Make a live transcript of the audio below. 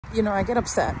you know, I get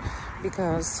upset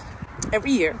because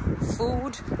every year,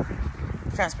 food,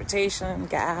 transportation,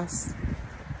 gas,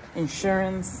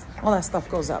 insurance, all that stuff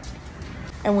goes up.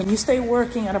 And when you stay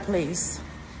working at a place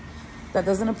that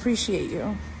doesn't appreciate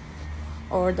you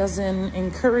or doesn't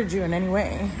encourage you in any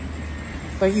way,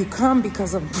 but you come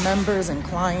because of members and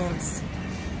clients,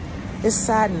 it's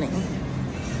saddening.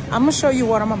 I'm gonna show you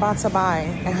what I'm about to buy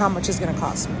and how much it's gonna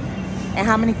cost me and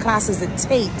how many classes it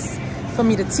takes for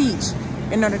me to teach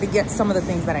in order to get some of the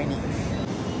things that I need.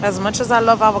 As much as I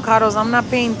love avocados, I'm not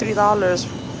paying $3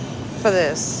 for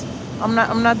this. I'm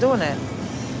not doing it.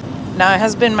 Now, it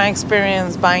has been my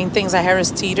experience buying things at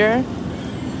Harris Teeter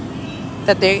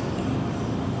that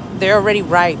they're already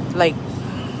ripe. Like,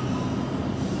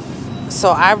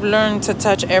 so I've learned to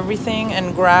touch everything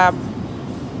and grab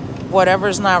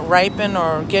whatever's not ripened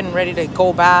or getting ready to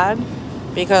go bad,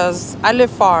 because I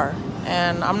live far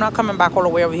and I'm not coming back all the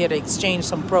way over here to exchange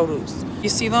some produce. You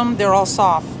see them? They're all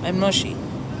soft and mushy.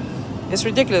 It's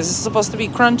ridiculous. It's supposed to be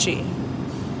crunchy.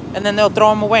 And then they'll throw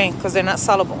them away because they're not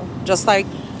sellable. Just like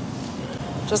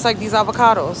these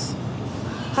avocados.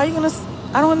 How you gonna,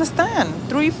 I don't understand.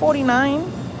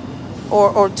 $3.49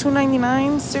 or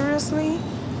 $2.99, seriously?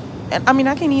 And I mean,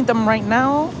 I can eat them right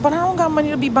now, but I don't got money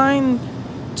to be buying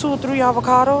 2 or 3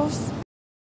 avocados.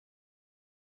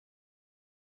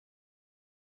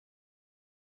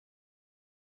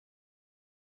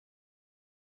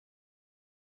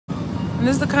 And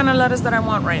this is the kind of lettuce that I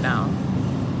want right now.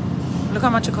 Look how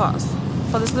much it costs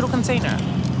for this little container.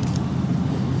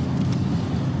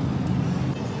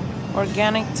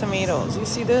 Organic tomatoes. You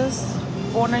see this?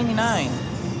 $4.99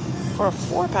 for a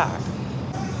 4-pack.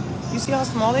 You see how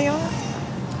small they are?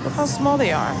 Look how small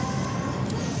they are.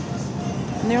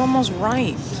 And they're almost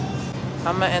ripe.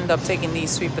 I'm gonna end up taking these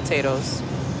sweet potatoes.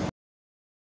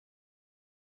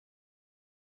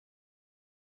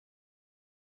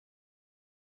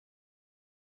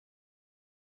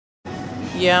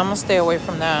 Yeah, I'm gonna stay away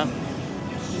from that.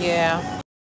 Yeah.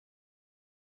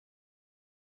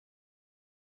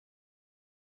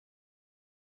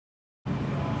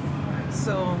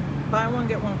 So, buy one,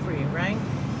 get one free, right?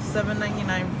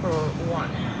 $7.99 for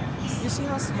one. You see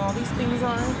how small these things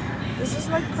are? This is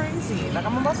like crazy. Like,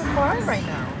 I'm about to cry right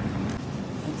now.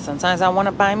 Sometimes I want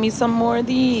to buy me some more of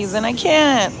these, and I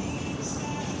can't.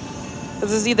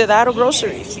 Because it's either that or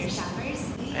groceries.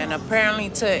 And apparently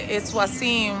to It's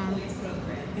Wasim,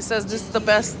 he says this is the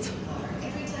best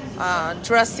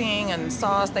dressing and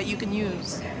sauce that you can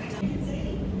use.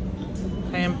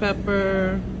 Cayenne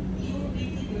pepper,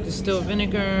 distilled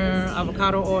vinegar,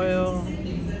 avocado oil,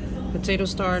 potato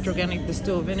starch, organic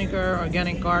distilled vinegar,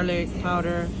 organic garlic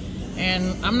powder.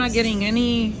 And I'm not getting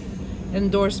any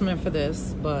endorsement for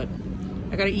this, but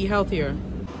I gotta eat healthier.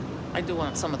 I do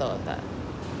want some of that.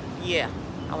 Yeah,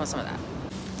 I want some of that.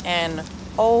 And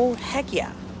oh, heck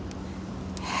yeah.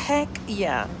 Heck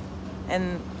yeah.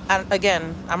 And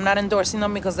again, I'm not endorsing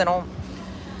them because they don't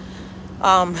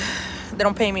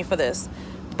pay me for this.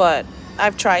 But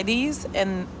I've tried these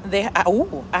and I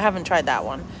haven't tried that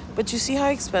one. But you see how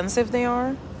expensive they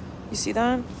are? You see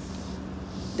that?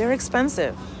 They're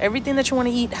expensive. Everything that you want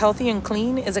to eat healthy and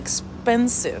clean is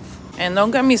expensive. And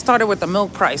don't get me started with the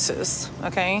milk prices,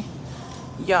 okay?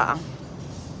 Yeah.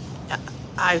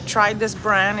 I tried this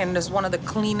brand, and it's one of the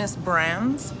cleanest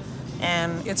brands,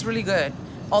 and it's really good.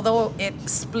 Although it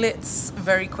splits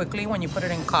very quickly when you put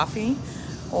it in coffee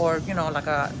or, you know, like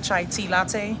a chai tea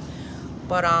latte.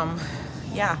 But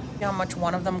yeah, how much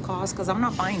one of them costs, because I'm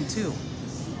not buying 2.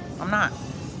 I'm not.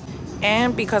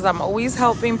 And because I'm always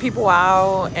helping people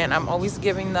out and I'm always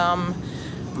giving them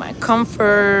my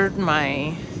comfort,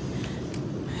 my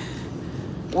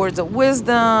words of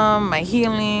wisdom, my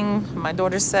healing. My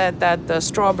daughter said that the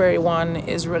strawberry one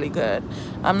is really good.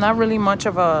 I'm not really much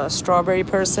of a strawberry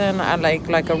person. I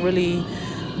like a really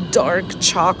dark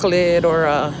chocolate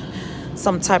or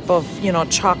some type of, you know,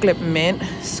 chocolate mint.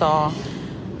 So,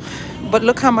 but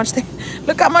look how much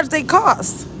they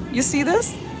cost. You see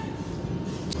this?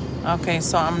 Okay,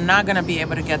 so I'm not gonna be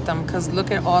able to get them because look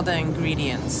at all the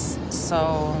ingredients.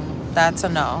 So that's a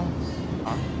no.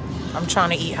 I'm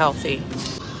trying to eat healthy.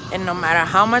 And no matter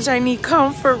how much I need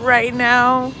comfort right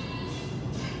now,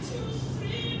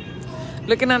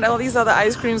 looking at all these other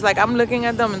ice creams, like I'm looking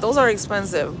at them and those are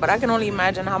expensive, but I can only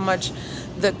imagine how much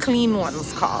the clean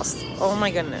ones cost. Oh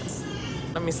my goodness.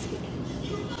 Let me see.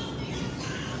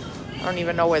 I don't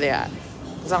even know where they're at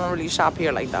because I don't really shop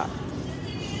here like that.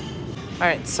 All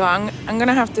right, so I'm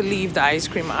gonna have to leave the ice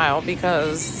cream aisle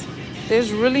because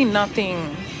there's really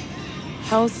nothing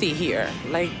healthy here,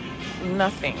 like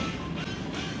nothing.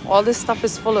 All this stuff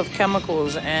is full of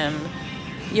chemicals and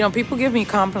You know, people give me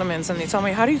compliments and they tell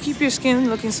me, how do you keep your skin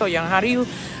looking so young? How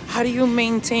do you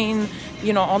maintain,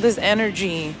 you know, all this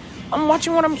energy? I'm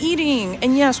watching what I'm eating.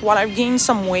 And yes, while I've gained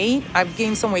some weight,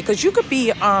 because you could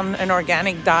be on an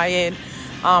organic diet,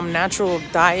 natural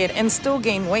diet, and still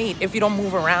gain weight if you don't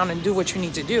move around and do what you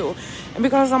need to do. And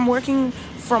because I'm working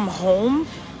from home,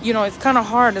 you know, it's kind of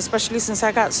hard, especially since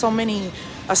I got so many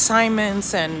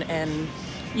assignments and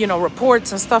you know,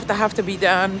 reports and stuff that have to be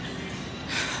done.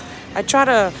 I try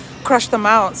to crush them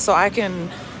out so I can,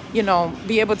 you know,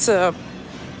 be able to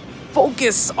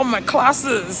focus on my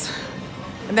classes.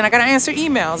 And then I gotta answer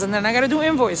emails, and then I gotta do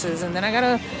invoices, and then I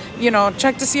gotta, you know,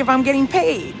 check to see if I'm getting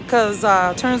paid. Because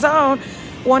turns out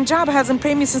one job hasn't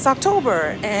paid me since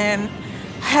October, and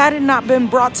had it not been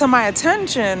brought to my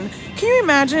attention, can you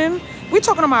imagine? We're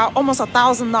talking about almost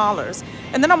 $1,000.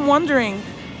 And then I'm wondering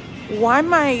why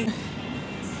my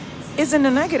is in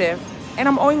the negative and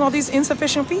I'm owing all these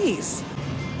insufficient fees.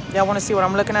 Y'all want to see what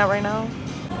I'm looking at right now?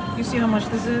 You see how much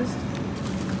this is?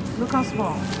 Look how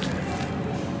small.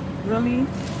 Really?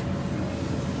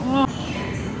 Oh.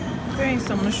 Okay,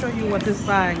 so I'm going to show you what this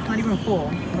bag, it's not even full.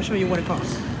 I'm going to show you what it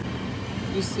costs.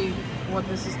 You see what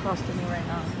this is costing me right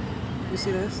now? You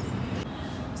see this?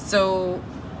 So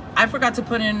I forgot to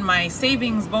put in my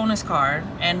savings bonus card,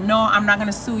 and no, I'm not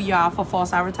gonna sue y'all for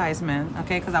false advertisement,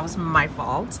 okay? Because that was my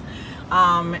fault.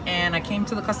 And I came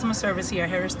to the customer service here at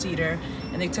Harris Teeter,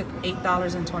 and they took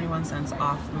 $8.21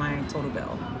 off my total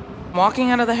bill. I'm walking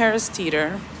out of the Harris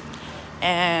Teeter,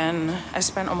 and I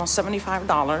spent almost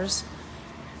 $75.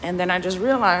 And then I just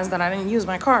realized that I didn't use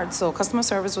my card, so customer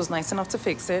service was nice enough to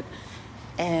fix it,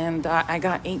 and I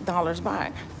got $8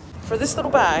 back. For this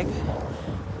little bag,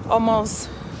 almost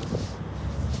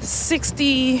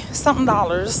 60 something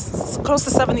dollars, close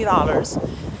to $70.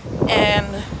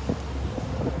 And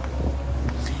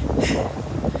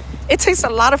it takes a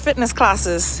lot of fitness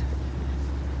classes,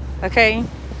 okay?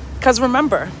 Because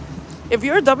remember, if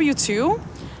you're a W-2, you're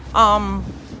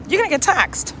gonna get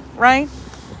taxed, right?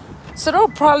 So it'll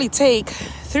probably take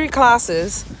 3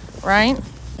 classes, right,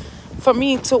 for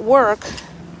me to work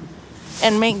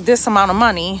and make this amount of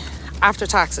money after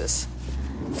taxes,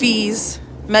 fees,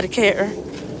 Medicare,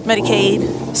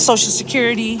 Medicaid, Social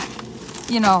Security,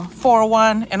 you know,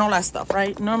 401 and all that stuff,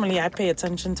 right? Normally I pay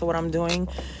attention to what I'm doing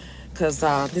because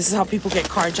this is how people get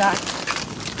carjacked.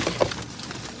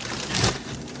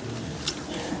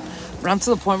 But I'm to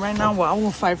the point right now where I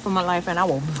will fight for my life and I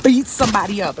will beat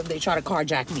somebody up if they try to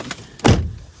carjack me.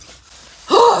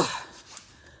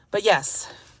 But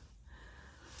yes,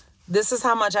 this is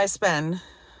how much I spend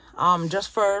just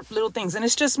for little things. And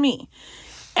it's just me.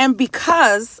 And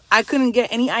because I couldn't get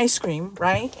any ice cream,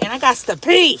 right? And I got to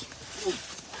pee.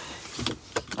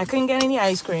 I couldn't get any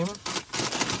ice cream.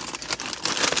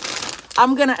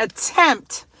 I'm going to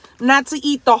attempt not to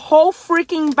eat the whole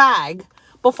freaking bag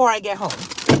before I get home.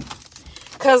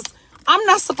 Because I'm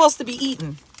not supposed to be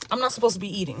eating. I'm not supposed to be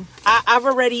eating. I've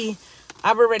already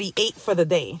ate for the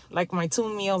day. Like my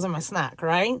 2 meals and my snack,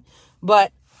 right?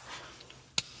 But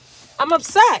I'm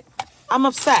upset. I'm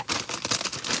upset.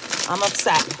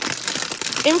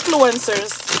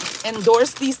 Influencers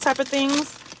endorse these type of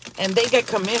things and they get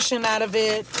commission out of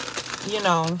it. You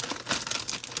know,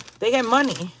 they get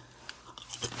money.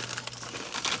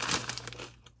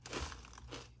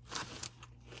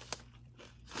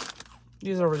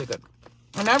 These are really good.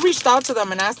 And I reached out to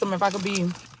them and asked them if I could be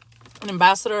an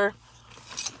ambassador.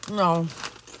 You know,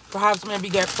 perhaps maybe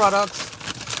get products.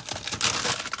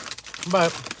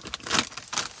 But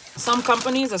some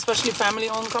companies, especially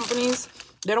family-owned companies,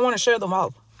 they don't want to share them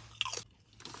out.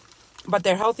 But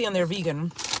they're healthy and they're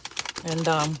vegan. And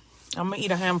I'm going to eat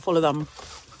a handful of them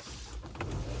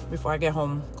before I get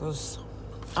home because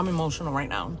I'm emotional right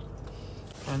now.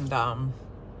 And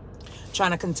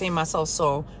trying to contain myself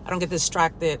so I don't get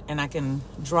distracted and I can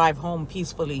drive home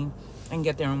peacefully and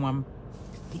get there in one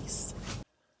piece.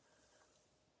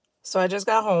 So I just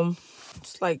got home.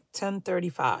 It's like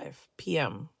 10:35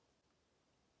 p.m.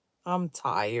 I'm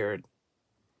tired.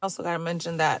 Also gotta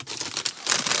mention that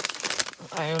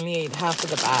I only ate half of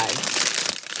the bag.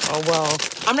 Oh, well,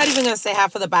 I'm not even gonna say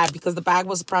half of the bag because the bag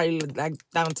was probably like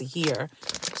down to here.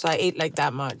 So I ate like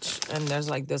that much and there's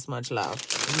like this much left.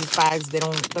 These bags, they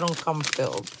don't come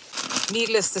filled.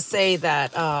 Needless to say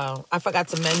that I forgot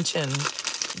to mention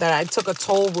that I took a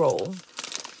toll roll.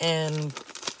 And,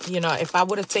 you know, if I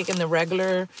would have taken the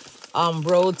regular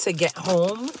road to get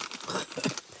home,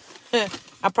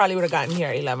 I probably would have gotten here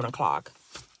at 11 o'clock.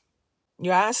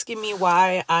 You're asking me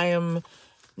why I am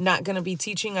not going to be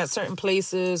teaching at certain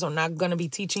places or not going to be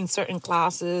teaching certain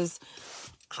classes.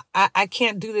 I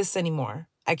can't do this anymore.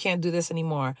 I can't do this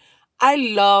anymore. I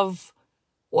love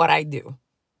what I do.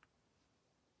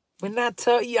 When I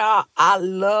tell y'all, I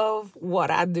love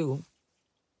what I do.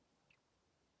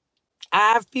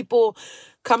 I have people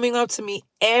coming up to me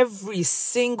every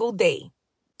single day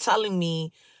telling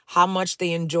me how much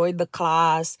they enjoyed the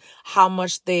class, how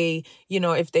much they,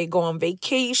 if they go on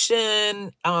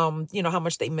vacation, how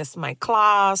much they miss my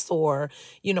class, or,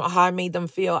 how I made them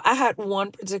feel. I had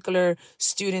one particular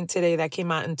student today that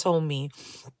came out and told me,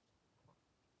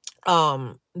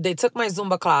 they took my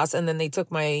Zumba class and then they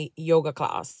took my yoga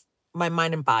class, my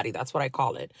mind and body. That's what I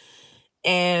call it.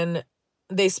 And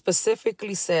they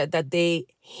specifically said that they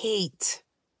hate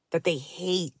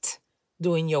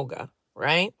doing yoga,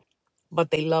 right? But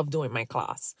they love doing my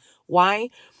class.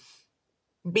 Why?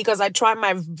 Because I try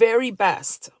my very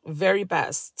best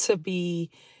to be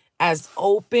as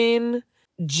open,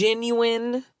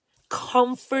 genuine,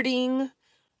 comforting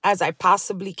as I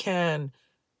possibly can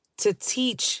to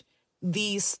teach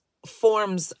these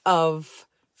forms of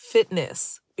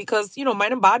fitness, because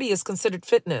mind and body is considered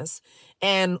fitness.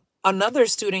 And another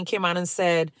student came out and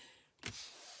said,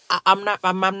 I'm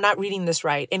not reading this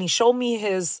right. And he showed me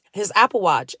his Apple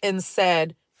Watch and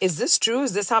said, is this true?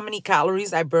 Is this how many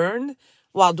calories I burned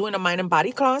while doing a mind and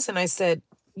body class? And I said,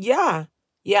 yeah.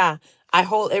 I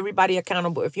hold everybody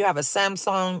accountable. If you have a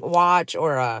Samsung watch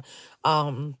or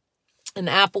an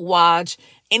Apple Watch,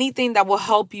 anything that will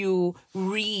help you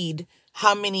read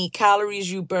how many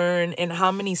calories you burn and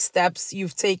how many steps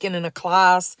you've taken in a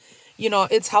class,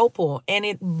 it's helpful, and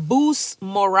it boosts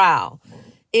morale.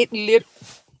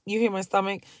 You hear my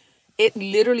stomach? It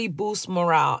literally boosts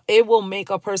morale. It will make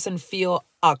a person feel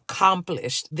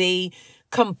accomplished. They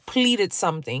completed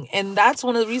something. And that's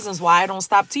one of the reasons why I don't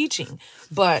stop teaching.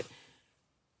 But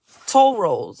toll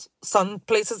roads, some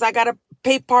places I gotta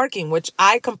pay parking, which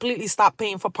I completely stopped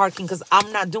paying for parking because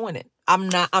I'm not doing it. I'm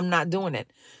not doing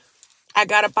it. I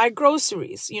gotta buy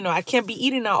groceries. I can't be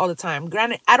eating out all the time.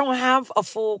 Granted, I don't have a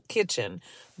full kitchen,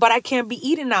 but I can't be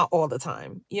eating out all the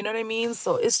time. You know what I mean?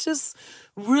 So it's just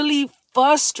really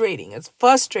frustrating. It's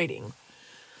frustrating.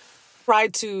 Try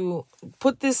to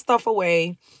put this stuff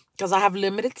away because I have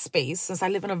limited space, since I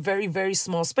live in a very, very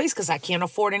small space because I can't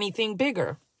afford anything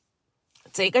bigger.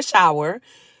 Take a shower,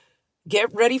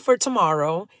 get ready for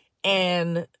tomorrow,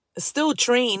 and still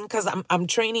train, because I'm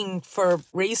training for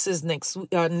races next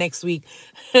week,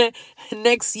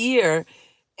 next year.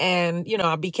 And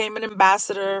I became an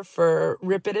ambassador for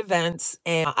Ripid events,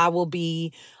 and I will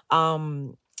be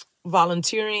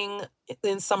volunteering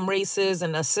in some races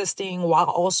and assisting while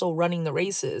also running the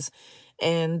races.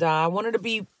 And I wanted to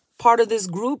be part of this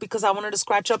group because I wanted to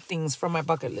scratch up things from my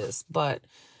bucket list. But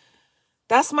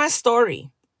that's my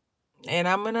story. And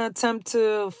I'm going to attempt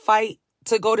to fight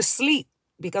to go to sleep,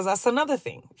 because that's another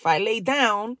thing. If I lay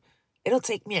down, it'll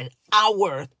take me an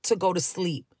hour to go to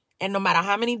sleep. And no matter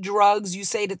how many drugs you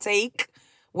say to take,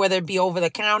 whether it be over the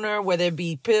counter, whether it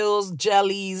be pills,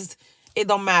 jellies, it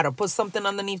don't matter. Put something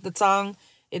underneath the tongue,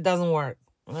 it doesn't work.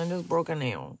 I just broke a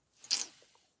nail.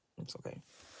 It's okay.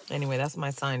 Anyway, that's my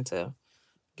sign to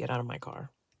get out of my car.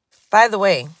 By the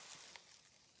way,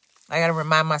 I got to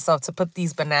remind myself to put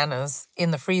these bananas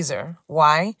in the freezer.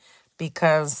 Why?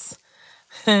 Because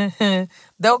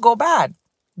they'll go bad.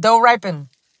 They'll ripen.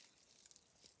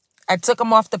 I took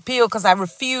them off the peel because I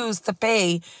refused to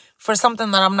pay for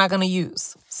something that I'm not going to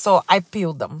use. So I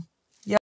peeled them.